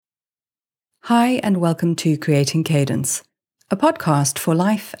Hi, and welcome to Creating Cadence, a podcast for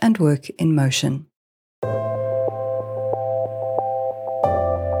life and work in motion.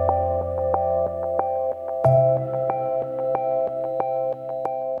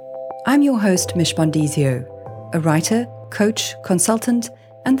 I'm your host, Mish Bondizio, a writer, coach, consultant,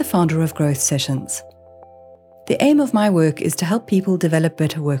 and the founder of Growth Sessions. The aim of my work is to help people develop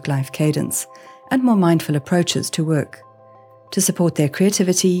better work-life cadence and more mindful approaches to work, to support their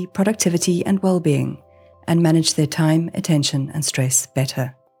creativity, productivity, and well-being, and manage their time, attention, and stress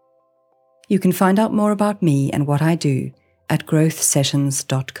better. You can find out more about me and what I do at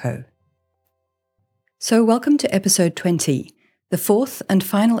growthsessions.co. So welcome to episode 20, the fourth and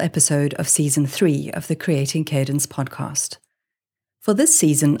final episode of season 3 of the Creating Cadence podcast. For this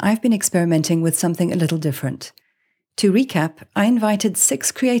season, I've been experimenting with something a little different. To recap, I invited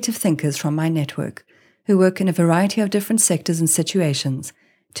 6 creative thinkers from my network who work in a variety of different sectors and situations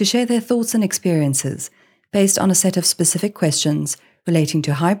to share their thoughts and experiences based on a set of specific questions relating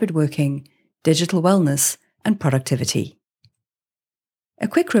to hybrid working, digital wellness, and productivity. A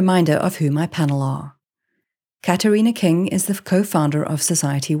quick reminder of who my panel are. Katarina King is the co-founder of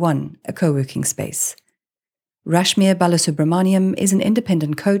Society One, a co-working space. Rashmir Balasubramaniam is an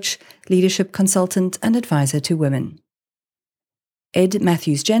independent coach, leadership consultant, and advisor to women. Ed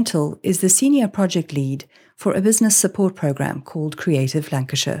Matthews-Gentle is the senior project lead for a business support program called Creative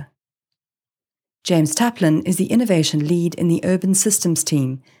Lancashire. James Taplin is the innovation lead in the urban systems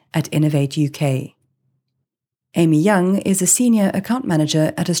team at Innovate UK. Amy Young is a senior account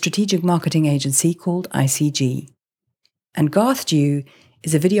manager at a strategic marketing agency called ICG. And Garth Dew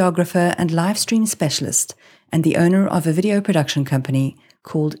is a videographer and live stream specialist and the owner of a video production company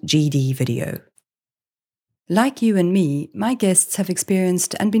called GD Video. Like you and me, my guests have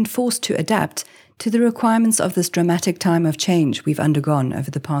experienced and been forced to adapt to the requirements of this dramatic time of change we've undergone over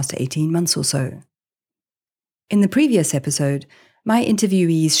the past 18 months or so. In the previous episode, my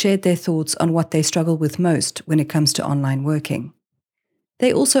interviewees shared their thoughts on what they struggle with most when it comes to online working.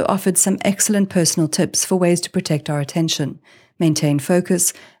 They also offered some excellent personal tips for ways to protect our attention, maintain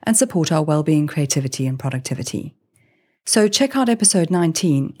focus, and support our well-being, creativity, and productivity. So check out episode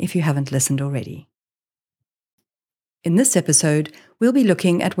 19 if you haven't listened already. In this episode, we'll be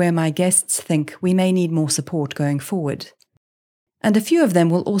looking at where my guests think we may need more support going forward. And a few of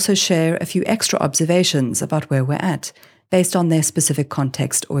them will also share a few extra observations about where we're at, based on their specific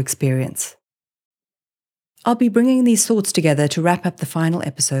context or experience. I'll be bringing these thoughts together to wrap up the final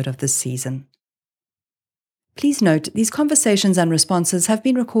episode of this season. Please note, these conversations and responses have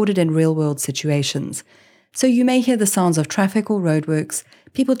been recorded in real-world situations, so you may hear the sounds of traffic or roadworks,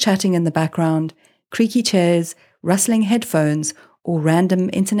 people chatting in the background, creaky chairs, rustling headphones, or random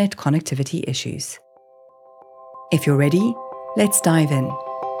internet connectivity issues. If you're ready, let's dive in.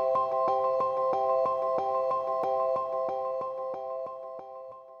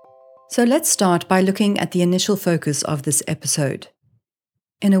 So let's start by looking at the initial focus of this episode.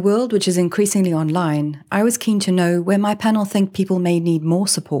 In a world which is increasingly online, I was keen to know where my panel think people may need more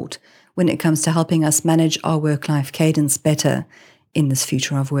support when it comes to helping us manage our work-life cadence better in this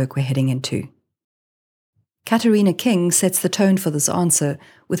future of work we're heading into. Katarina King sets the tone for this answer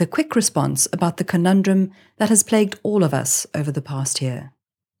with a quick response about the conundrum that has plagued all of us over the past year.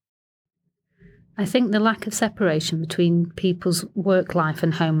 I think the lack of separation between people's work life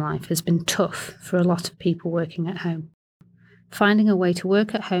and home life has been tough for a lot of people working at home. Finding a way to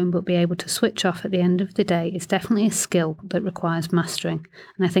work at home but be able to switch off at the end of the day is definitely a skill that requires mastering,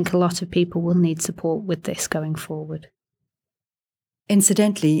 and I think a lot of people will need support with this going forward.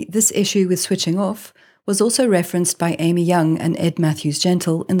 Incidentally, this issue with switching off was also referenced by Amy Young and Ed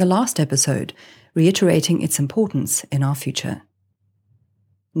Matthews-Gentle in the last episode, reiterating its importance in our future.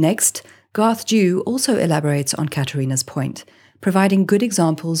 Next, Garth Dew also elaborates on Katarina's point, providing good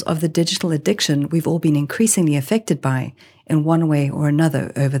examples of the digital addiction we've all been increasingly affected by in one way or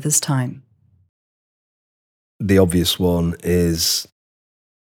another over this time. The obvious one is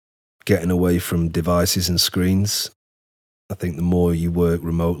getting away from devices and screens. I think the more you work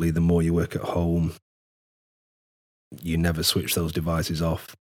remotely, the more you work at home, you never switch those devices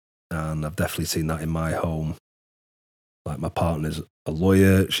off. And I've definitely seen that in my home. Like, my partner's a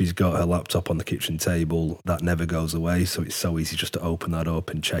lawyer, she's got her laptop on the kitchen table, that never goes away, so it's so easy just to open that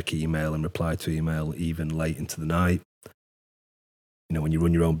up and check email and reply to email even late into the night. You know, when you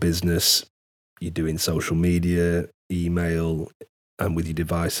run your own business, you're doing social media, email, and with your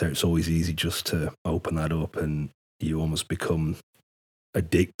device there, it's always easy just to open that up, and you almost become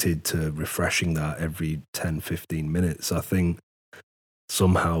addicted to refreshing that every 10-15 minutes. I think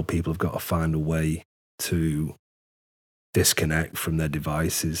somehow people have got to find a way to disconnect from their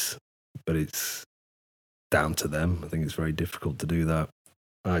devices but it's down to them. I think it's very difficult to do that.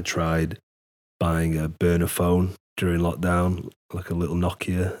 I tried buying a burner phone during lockdown, like a little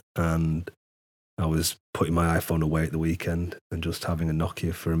Nokia, and I was putting my iPhone away at the weekend and just having a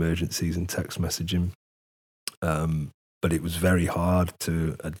Nokia for emergencies and text messaging. But it was very hard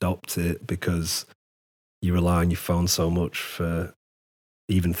to adopt it because you rely on your phone so much for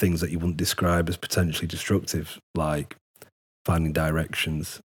even things that you wouldn't describe as potentially destructive, like finding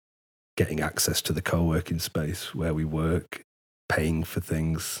directions, getting access to the co-working space where we work, paying for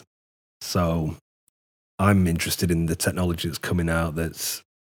things. So I'm interested in the technology that's coming out that's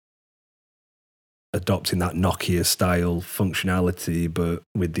adopting that Nokia style functionality, but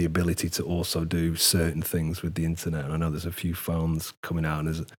with the ability to also do certain things with the internet. And I know there's a few phones coming out, and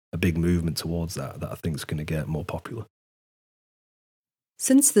there's a big movement towards that I think is going to get more popular.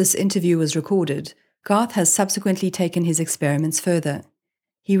 Since this interview was recorded, Garth has subsequently taken his experiments further.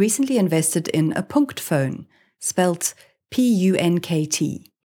 He recently invested in a Punkt phone, spelt Punkt.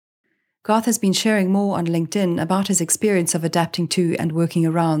 Garth has been sharing more on LinkedIn about his experience of adapting to and working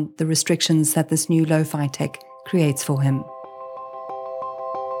around the restrictions that this new lo-fi tech creates for him.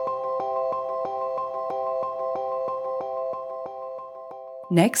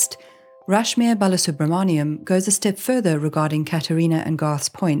 Next, Rashmir Balasubramaniam goes a step further regarding Katerina and Garth's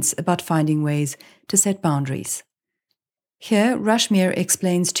points about finding ways to set boundaries. Here, Rashmir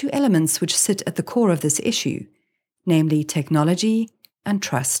explains two elements which sit at the core of this issue, namely technology and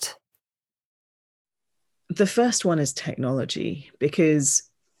trust. The first one is technology, because,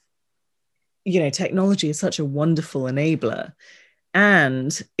 technology is such a wonderful enabler,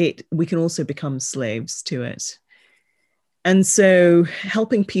 and we can also become slaves to it. And so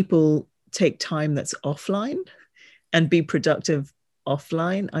helping people take time that's offline and be productive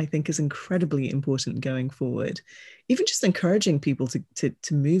offline, I think, is incredibly important going forward. Even just encouraging people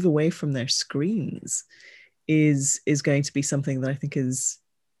to move away from their screens is going to be something that I think is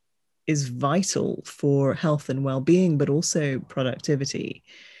vital for health and well-being, but also productivity.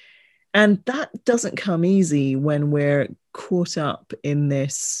 And that doesn't come easy when we're caught up in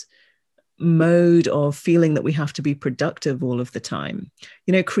this mode of feeling that we have to be productive all of the time.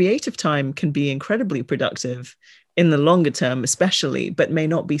 Creative time can be incredibly productive in the longer term, especially, but may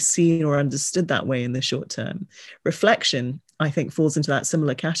not be seen or understood that way in the short term. Reflection, I think, falls into that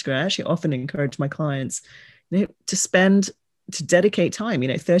similar category. I actually often encourage my clients to dedicate time,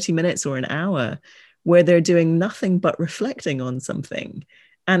 30 minutes or an hour where they're doing nothing but reflecting on something.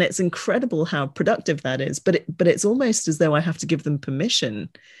 And it's incredible how productive that is. But it's almost as though I have to give them permission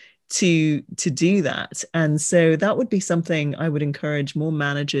to do that. And so that would be something I would encourage more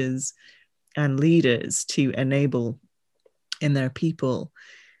managers and leaders to enable in their people.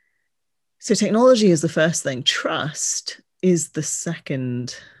 So technology is the first thing. Trust is the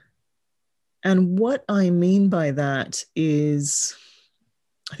second. And what I mean by that is,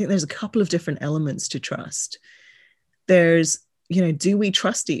 I think there's a couple of different elements to trust. There's, do we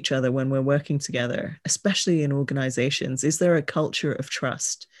trust each other when we're working together, especially in organizations? Is there a culture of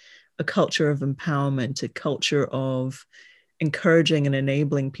trust, a culture of empowerment, a culture of encouraging and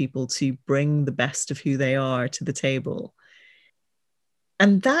enabling people to bring the best of who they are to the table?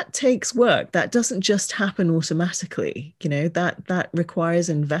 And that takes work. That doesn't just happen automatically. That requires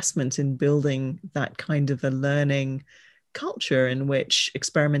investment in building that kind of a learning culture in which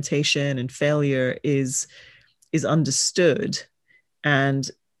experimentation and failure is understood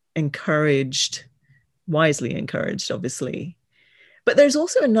and encouraged, wisely encouraged, obviously. But there's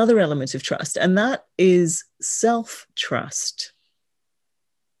also another element of trust, and that is self-trust.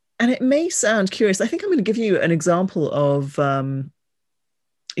 And it may sound curious. I think I'm going to give you an example of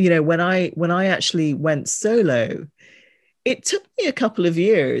when I actually went solo, it took me a couple of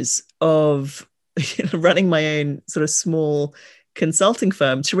years of running my own sort of small consulting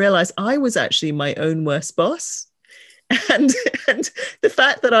firm to realize I was actually my own worst boss. And the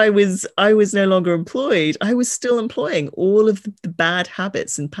fact that I was no longer employed, I was still employing all of the bad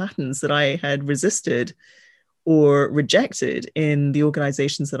habits and patterns that I had resisted or rejected in the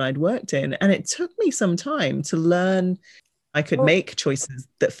organizations that I'd worked in. And it took me some time to learn I could make choices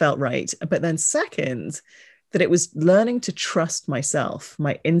that felt right. But then second, that it was learning to trust myself,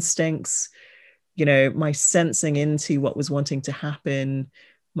 my instincts, my sensing into what was wanting to happen,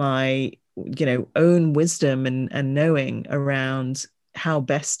 my, own wisdom and knowing around how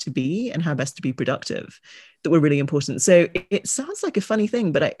best to be and how best to be productive that were really important. So it sounds like a funny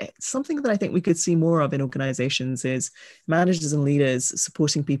thing, but it's something that I think we could see more of in organizations is managers and leaders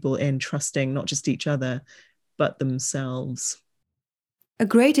supporting people in trusting not just each other, but themselves. A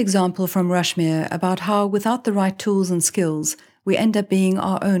great example from Rashmir about how without the right tools and skills, we end up being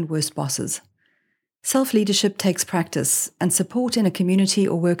our own worst bosses. Self-leadership takes practice, and support in a community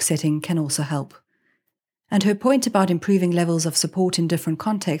or work setting can also help. And her point about improving levels of support in different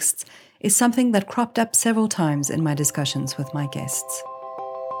contexts is something that cropped up several times in my discussions with my guests.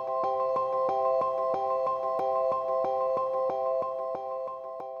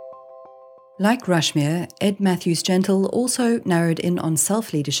 Like Rashmir, Ed Matthews-Gentle also narrowed in on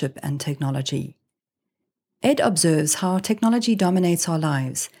self-leadership and technology. Ed observes how technology dominates our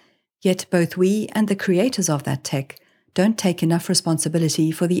lives, yet both we and the creators of that tech don't take enough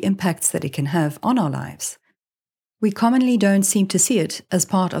responsibility for the impacts that it can have on our lives. We commonly don't seem to see it as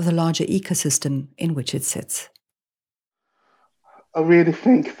part of the larger ecosystem in which it sits. I really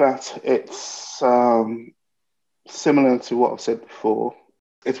think that it's similar to what I've said before.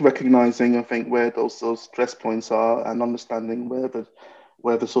 It's recognizing, I think, where those stress points are and understanding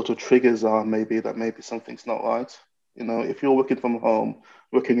where the sort of triggers are, maybe something's not right. You know, if you're working from home,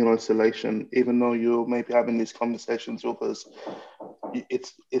 working in isolation, even though you're maybe having these conversations with others,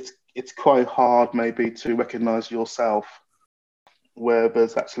 it's quite hard maybe to recognize yourself where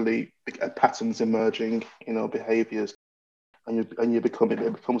there's actually patterns emerging, you know, behaviors, and it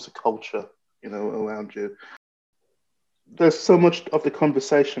becomes a culture, you know, around you. There's so much of the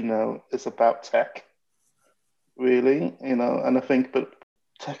conversation now is about tech, really, you know, and I think, but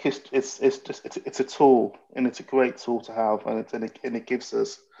tech is it's a tool, and it's a great tool to have, and it gives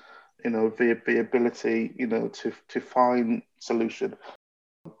us, you know, the ability, you know, to find solution,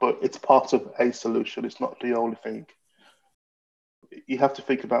 but it's part of a solution. It's not the only thing. You have to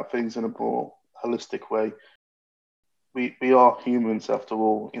think about things in a more holistic way. We are humans after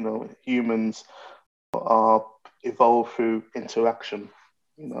all, you know. Humans are evolved through interaction,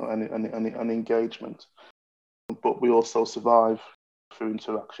 you know, and engagement, but we also survive through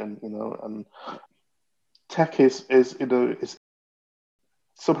interaction, you know. And tech is you know,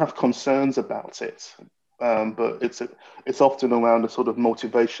 some have concerns about it, but it's often around the sort of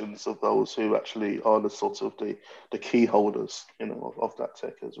motivations of those who actually are the sort of the key holders, you know, of that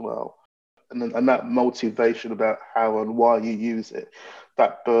tech as well. And that motivation about how and why you use it,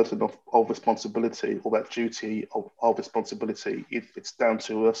 that burden of responsibility, or that duty of responsibility, it's down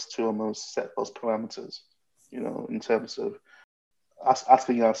to us to almost set those parameters, you know, in terms of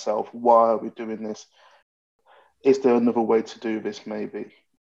asking ourselves, why are we doing this? Is there another way to do this maybe?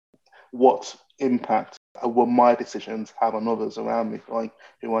 What impact will my decisions have on others around me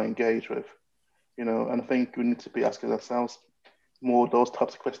who I engage with? You know, and I think we need to be asking ourselves more of those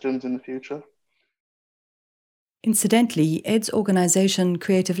types of questions in the future. Incidentally, Ed's organisation,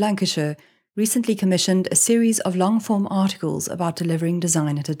 Creative Lancashire, recently commissioned a series of long-form articles about delivering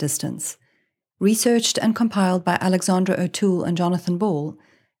design at a distance. Researched and compiled by Alexandra O'Toole and Jonathan Ball,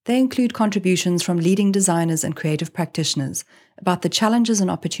 they include contributions from leading designers and creative practitioners about the challenges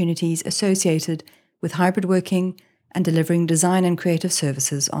and opportunities associated with hybrid working and delivering design and creative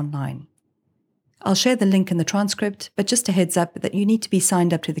services online. I'll share the link in the transcript, but just a heads up that you need to be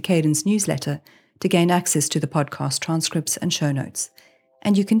signed up to the Cadence newsletter to gain access to the podcast transcripts and show notes.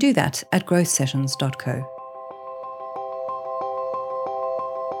 And you can do that at growthsessions.co.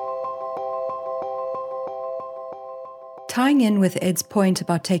 Tying in with Ed's point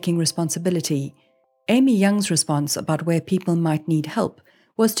about taking responsibility, Amy Young's response about where people might need help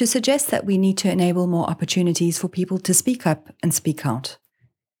was to suggest that we need to enable more opportunities for people to speak up and speak out.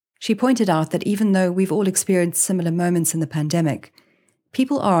 She pointed out that even though we've all experienced similar moments in the pandemic,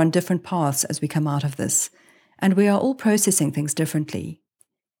 people are on different paths as we come out of this, and we are all processing things differently.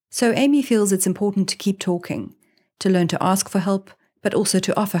 So Amy feels it's important to keep talking, to learn to ask for help, but also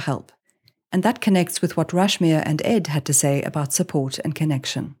to offer help. And that connects with what Rashmir and Ed had to say about support and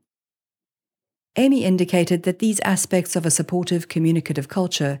connection. Amy indicated that these aspects of a supportive, communicative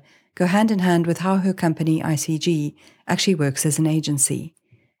culture go hand in hand with how her company, ICG, actually works as an agency,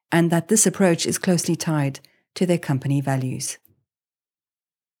 and that this approach is closely tied to their company values.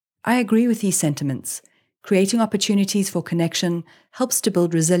 I agree with these sentiments. Creating opportunities for connection helps to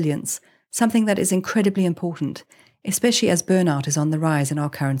build resilience, something that is incredibly important, especially as burnout is on the rise in our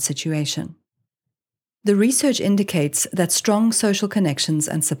current situation. The research indicates that strong social connections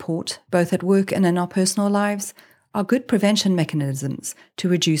and support, both at work and in our personal lives, are good prevention mechanisms to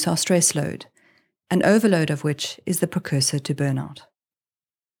reduce our stress load, an overload of which is the precursor to burnout.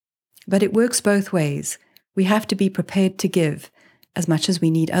 But it works both ways. We have to be prepared to give, as much as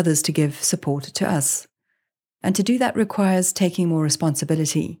we need others to give support to us. And to do that requires taking more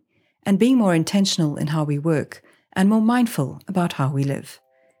responsibility and being more intentional in how we work and more mindful about how we live.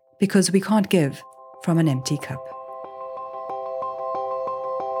 Because we can't give from an empty cup.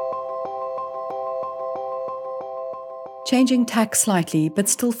 Changing tack slightly, but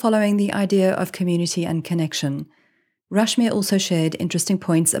still following the idea of community and connection, Rashmir also shared interesting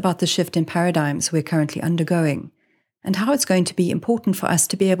points about the shift in paradigms we're currently undergoing, and how it's going to be important for us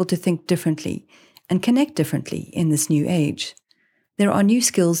to be able to think differently and connect differently in this new age. There are new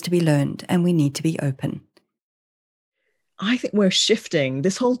skills to be learned, and we need to be open. I think we're shifting.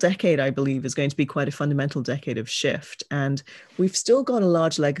 This whole decade, I believe, is going to be quite a fundamental decade of shift. And we've still got a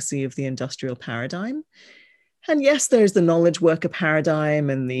large legacy of the industrial paradigm. And yes, there's the knowledge worker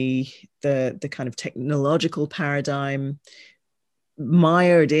paradigm and the kind of technological paradigm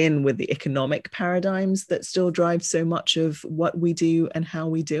mired in with the economic paradigms that still drive so much of what we do and how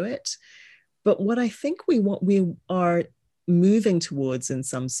we do it. But what I think we are moving towards in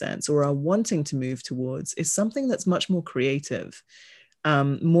some sense, or are wanting to move towards, is something that's much more creative,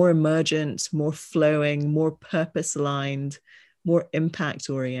 more emergent, more flowing, more purpose-aligned, more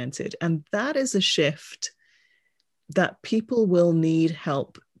impact-oriented. And that is a shift that people will need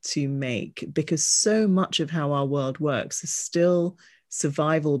help to make, because so much of how our world works is still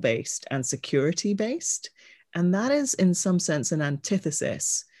survival-based and security-based. And that is, in some sense, an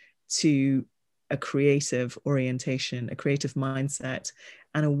antithesis to a creative orientation, a creative mindset,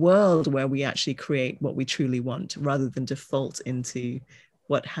 and a world where we actually create what we truly want rather than default into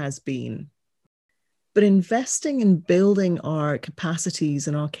what has been. But investing in building our capacities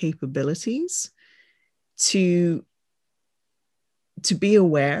and our capabilities to be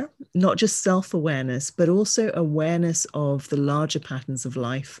aware, not just self-awareness, but also awareness of the larger patterns of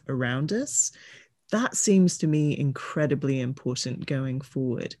life around us, that seems to me incredibly important going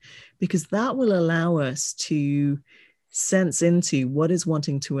forward, because that will allow us to sense into what is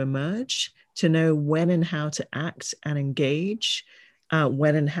wanting to emerge, to know when and how to act and engage,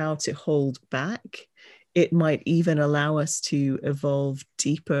 when and how to hold back. It might even allow us to evolve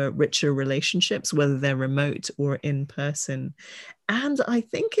deeper, richer relationships, whether they're remote or in person. And I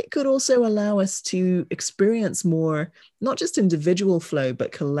think it could also allow us to experience more, not just individual flow,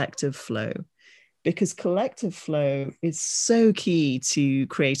 but collective flow. Because collective flow is so key to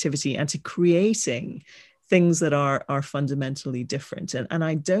creativity and to creating things that are fundamentally different. And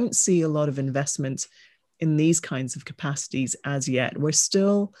I don't see a lot of investment in these kinds of capacities as yet. We're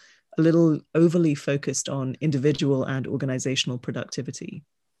still a little overly focused on individual and organizational productivity.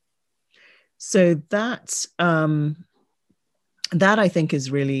 So that I think is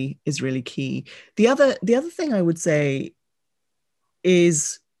really key. The other thing I would say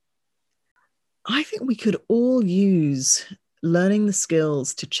is, I think we could all use learning the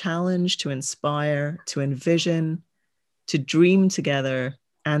skills to challenge, to inspire, to envision, to dream together,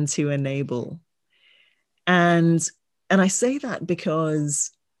 and to enable. And I say that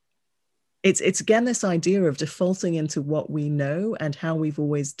because it's again this idea of defaulting into what we know and how we've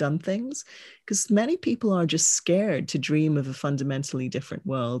always done things, because many people are just scared to dream of a fundamentally different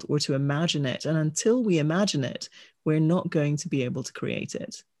world or to imagine it. And until we imagine it, we're not going to be able to create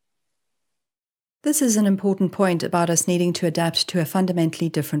it. This is an important point about us needing to adapt to a fundamentally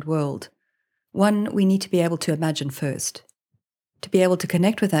different world. One we need to be able to imagine first. To be able to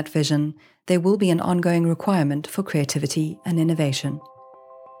connect with that vision, there will be an ongoing requirement for creativity and innovation.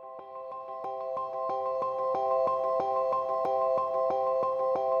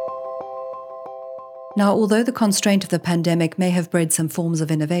 Now, although the constraint of the pandemic may have bred some forms of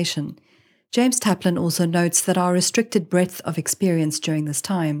innovation, James Taplin also notes that our restricted breadth of experience during this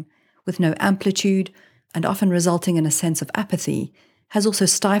time, with no amplitude and often resulting in a sense of apathy, has also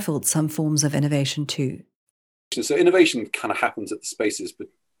stifled some forms of innovation too. So innovation kind of happens at the spaces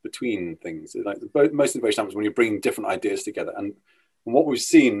between things. Like most innovation happens when you're bringing different ideas together. And what we've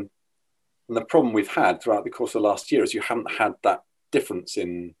seen, and the problem we've had throughout the course of the last year, is you haven't had that difference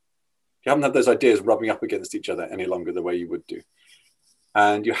you haven't had those ideas rubbing up against each other any longer the way you would do.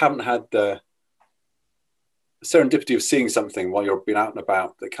 And you haven't had the serendipity of seeing something while you're being out and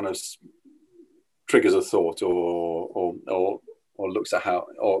about that kind of triggers a thought or looks at how,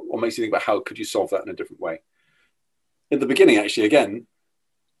 or makes you think about how could you solve that in a different way. In the beginning, actually, again,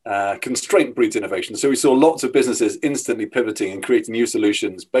 constraint breeds innovation. So we saw lots of businesses instantly pivoting and creating new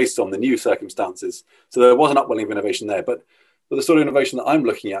solutions based on the new circumstances. So there was an upwelling of innovation there. But the sort of innovation that I'm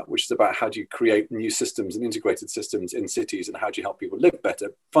looking at, which is about how do you create new systems and integrated systems in cities and how do you help people live better,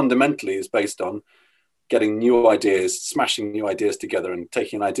 fundamentally is based on getting new ideas, smashing new ideas together and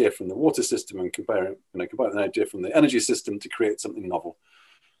taking an idea from the water system and combining an idea from the energy system to create something novel.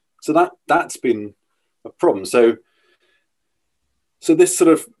 So that's been a problem. So this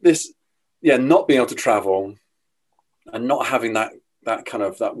not being able to travel and not having that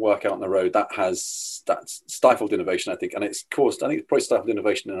work out on the road, that's stifled innovation, I think. And it's probably stifled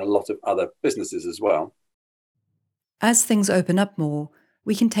innovation in a lot of other businesses as well. As things open up more,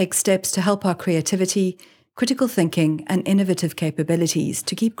 we can take steps to help our creativity, critical thinking, and innovative capabilities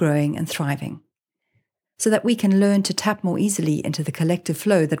to keep growing and thriving, so that we can learn to tap more easily into the collective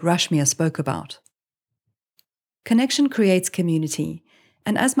flow that Rashmia spoke about. Connection creates community,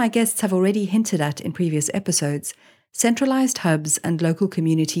 and as my guests have already hinted at in previous episodes, centralized hubs and local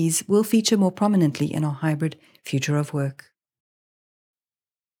communities will feature more prominently in our hybrid future of work.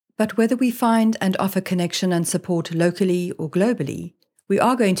 But whether we find and offer connection and support locally or globally, we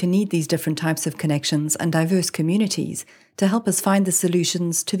are going to need these different types of connections and diverse communities to help us find the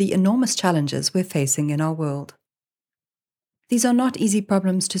solutions to the enormous challenges we're facing in our world. These are not easy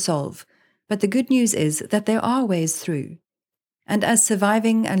problems to solve, but the good news is that there are ways through. And as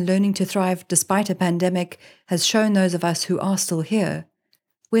surviving and learning to thrive despite a pandemic has shown those of us who are still here,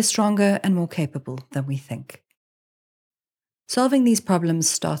 we're stronger and more capable than we think. Solving these problems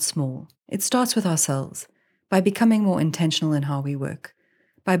starts small. It starts with ourselves, by becoming more intentional in how we work,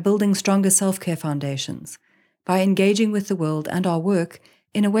 by building stronger self-care foundations, by engaging with the world and our work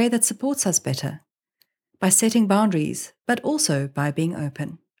in a way that supports us better, by setting boundaries, but also by being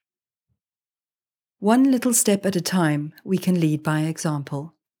open. One little step at a time, we can lead by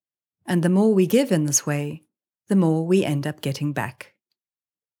example. And the more we give in this way, the more we end up getting back.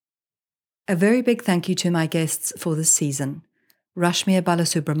 A very big thank you to my guests for this season: Rashmia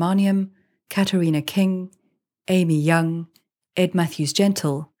Balasubramaniam, Katarina King, Amy Young, Ed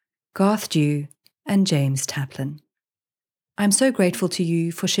Matthews-Gentle, Garth Dew, and James Taplin. I'm so grateful to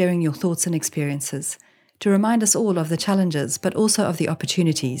you for sharing your thoughts and experiences, to remind us all of the challenges but also of the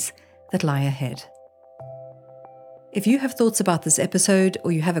opportunities that lie ahead. If you have thoughts about this episode,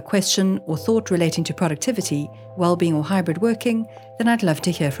 or you have a question or thought relating to productivity, well-being, or hybrid working, then I'd love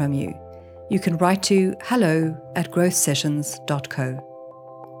to hear from you. You can write to hello@growthsessions.co.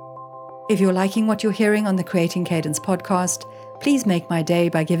 If you're liking what you're hearing on the Creating Cadence podcast, please make my day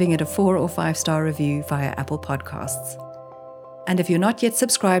by giving it a 4 or 5-star review via Apple Podcasts. And if you're not yet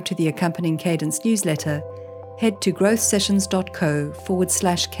subscribed to the accompanying Cadence newsletter, head to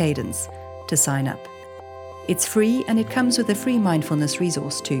growthsessions.co/cadence to sign up. It's free, and it comes with a free mindfulness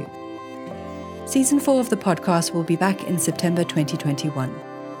resource too. Season 4 of the podcast will be back in September 2021.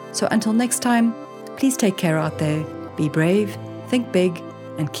 So until next time, please take care out there, be brave, think big,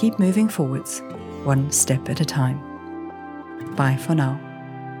 and keep moving forwards, one step at a time. Bye for now.